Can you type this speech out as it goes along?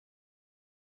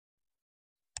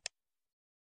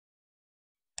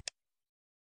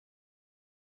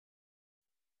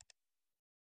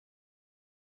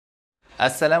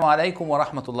السلام عليكم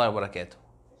ورحمة الله وبركاته.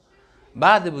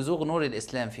 بعد بزوغ نور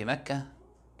الإسلام في مكة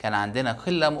كان عندنا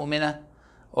قلة مؤمنة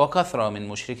وكثرة من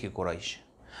مشركي قريش،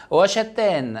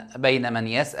 وشتان بين من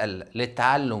يسأل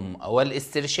للتعلم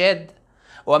والاسترشاد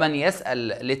ومن يسأل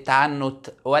للتعنت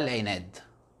والعناد.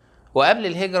 وقبل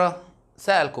الهجرة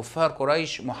سأل كفار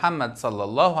قريش محمد صلى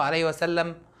الله عليه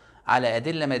وسلم على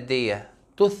أدلة مادية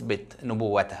تثبت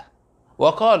نبوته،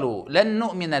 وقالوا لن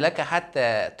نؤمن لك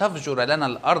حتى تفجر لنا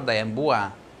الأرض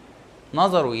ينبوعا.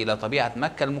 نظروا إلى طبيعة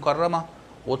مكة المكرمة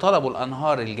وطلبوا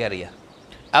الأنهار الجارية،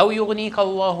 أو يغنيك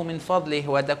الله من فضله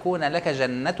وتكون لك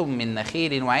جنة من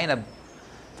نخيل وعنب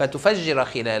فتفجر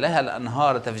خلالها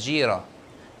الأنهار تفجيرا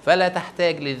فلا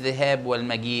تحتاج للذهاب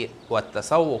والمجيء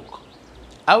والتسوق،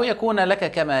 أو يكون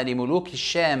لك كما لملوك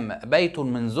الشام بيت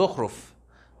من زخرف،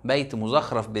 بيت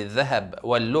مزخرف بالذهب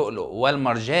واللؤلؤ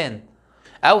والمرجان،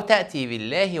 أو تأتي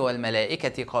بالله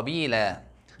والملائكة قبيلا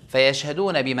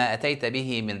فيشهدون بما أتيت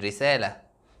به من رسالة،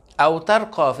 أو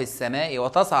ترقى في السماء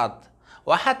وتصعد،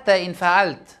 وحتى إن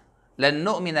فعلت لن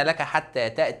نؤمن لك حتى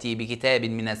تأتي بكتاب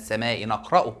من السماء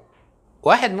نقرأه.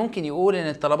 واحد ممكن يقول إن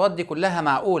الطلبات دي كلها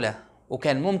معقولة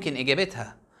وكان ممكن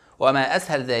إجابتها، وما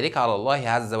أسهل ذلك على الله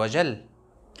عز وجل.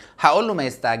 هقول له ما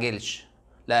يستعجلش،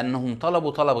 لأنهم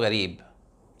طلبوا طلب غريب،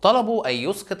 طلبوا أن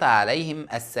يسقط عليهم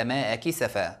السماء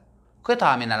كسفا،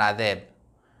 قطعة من العذاب.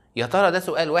 يا ترى ده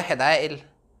سؤال واحد عاقل،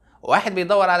 واحد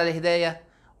بيدور على الهداية،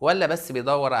 ولا بس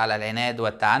بيدور على العناد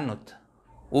والتعنت؟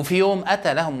 وفي يوم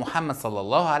أتى لهم محمد صلى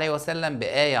الله عليه وسلم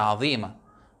بآية عظيمة،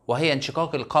 وهي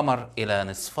انشقاق القمر إلى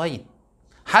نصفين،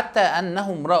 حتى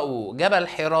أنهم رأوا جبل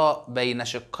حراء بين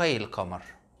شقي القمر.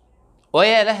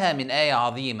 ويا لها من آية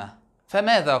عظيمة.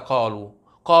 فماذا قالوا؟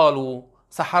 قالوا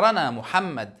سحرنا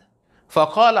محمد.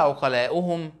 فقال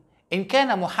عقلاؤهم إن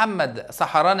كان محمد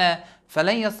سحرنا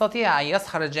فلن يستطيع أن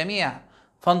يسحر الجميع،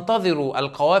 فانتظروا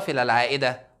القوافل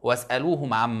العائدة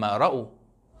واسألوهم عما رأوا.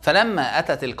 فلما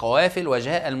أتت القوافل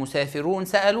وجاء المسافرون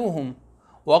سألوهم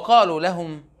وقالوا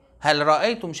لهم هل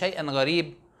رأيتم شيئا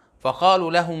غريب؟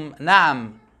 فقالوا لهم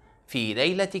نعم، في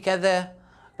ليلة كذا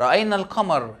رأينا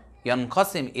القمر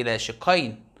ينقسم إلى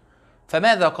شقين.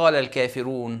 فماذا قال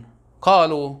الكافرون؟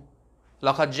 قالوا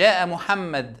لقد جاء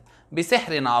محمد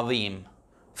بسحر عظيم.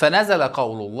 فنزل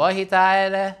قول الله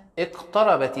تعالى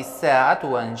اقتربت الساعة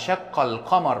وانشق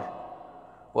القمر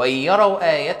وإن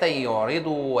يروا آية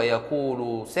يعرضوا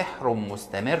ويقولوا سحر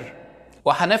مستمر.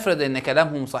 وهنفرض إن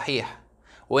كلامهم صحيح،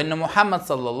 وإن محمد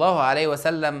صلى الله عليه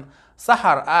وسلم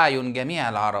سحر أعين جميع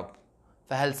العرب،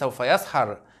 فهل سوف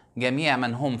يسحر جميع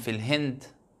من هم في الهند،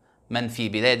 من في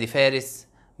بلاد فارس،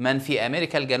 من في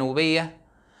أمريكا الجنوبية؟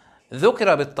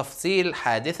 ذكر بالتفصيل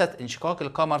حادثة انشقاق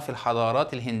القمر في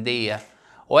الحضارات الهندية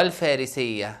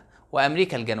والفارسية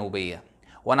وأمريكا الجنوبية،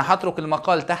 وأنا هترك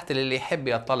المقال تحت للي يحب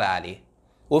يطلع عليه.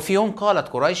 وفي يوم قالت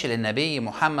قريش للنبي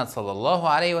محمد صلى الله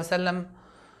عليه وسلم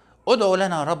ادعو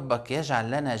لنا ربك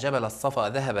يجعل لنا جبل الصفا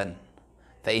ذهبا،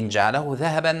 فإن جعله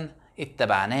ذهبا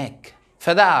اتبعناك.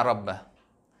 فدعا ربه،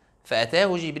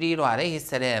 فأتاه جبريل عليه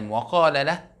السلام وقال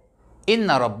له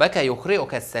إن ربك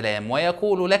يقرئك السلام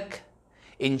ويقول لك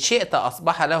إن شئت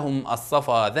أصبح لهم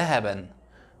الصفا ذهبا،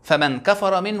 فمن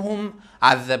كفر منهم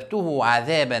عذبته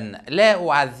عذابا لا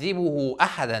أعذبه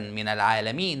أحدا من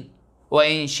العالمين،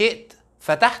 وإن شئت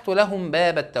فتحت لهم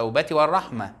باب التوبة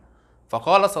والرحمة.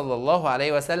 فقال صلى الله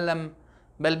عليه وسلم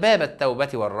بل باب التوبة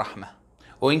والرحمة.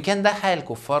 وإن كان ده حال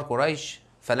كفار قريش،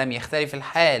 فلم يختلف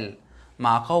الحال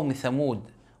مع قوم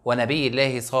ثمود ونبي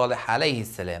الله صالح عليه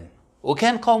السلام.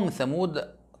 وكان قوم ثمود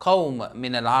قوم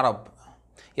من العرب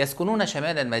يسكنون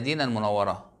شمال المدينة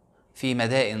المنورة في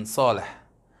مدائن صالح،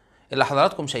 اللي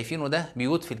حضراتكم شايفينه ده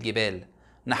بيوت في الجبال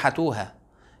نحتوها.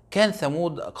 كان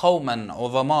ثمود قوما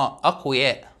عظماء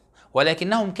أقوياء،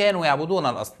 ولكنهم كانوا يعبدون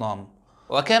الأصنام.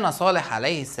 وكان صالح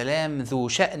عليه السلام ذو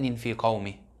شأن في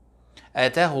قومه،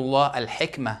 آتاه الله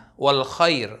الحكمة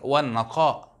والخير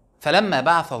والنقاء. فلما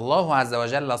بعث الله عز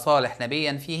وجل صالح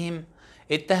نبيا فيهم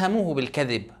اتهموه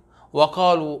بالكذب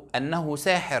وقالوا أنه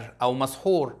ساحر أو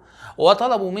مسحور،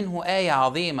 وطلبوا منه آية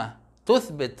عظيمة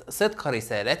تثبت صدق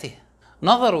رسالته.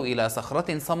 نظروا إلى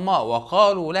صخرة صماء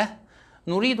وقالوا له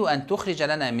نريد أن تخرج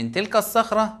لنا من تلك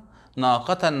الصخرة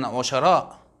ناقة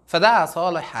عشراء. فدعا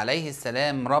صالح عليه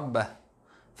السلام ربه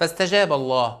فاستجاب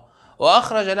الله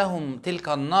وأخرج لهم تلك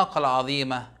الناقة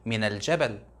العظيمة من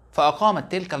الجبل.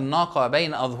 فأقامت تلك الناقة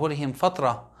بين أظهرهم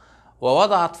فترة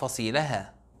ووضعت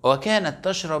فصيلها، وكانت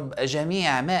تشرب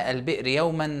جميع ماء البئر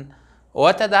يوما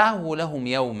وتدعه لهم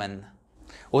يوما.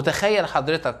 وتخيل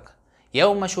حضرتك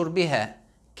يوم شربها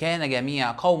كان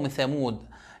جميع قوم ثمود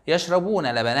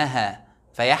يشربون لبنها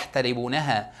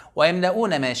فيحتلبونها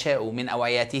ويملؤون ما شاءوا من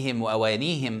أوعياتهم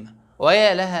وأوانيهم.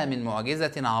 ويا لها من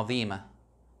معجزة عظيمة.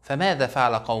 فماذا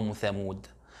فعل قوم ثمود؟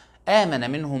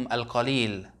 آمن منهم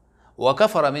القليل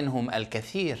وكفر منهم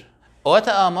الكثير،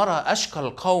 وتآمر أشقى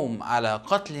القوم على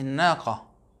قتل الناقة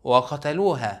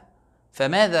وقتلوها،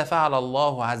 فماذا فعل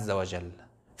الله عز وجل؟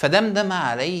 فدمدم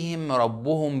عليهم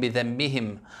ربهم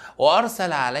بذنبهم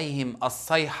وأرسل عليهم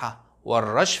الصيحة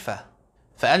والرجفة،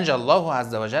 فأنجى الله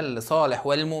عز وجل صالح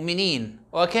والمؤمنين،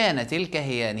 وكانت تلك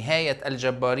هي نهاية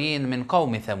الجبارين من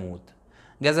قوم ثمود.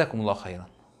 جزاكم الله خيرا.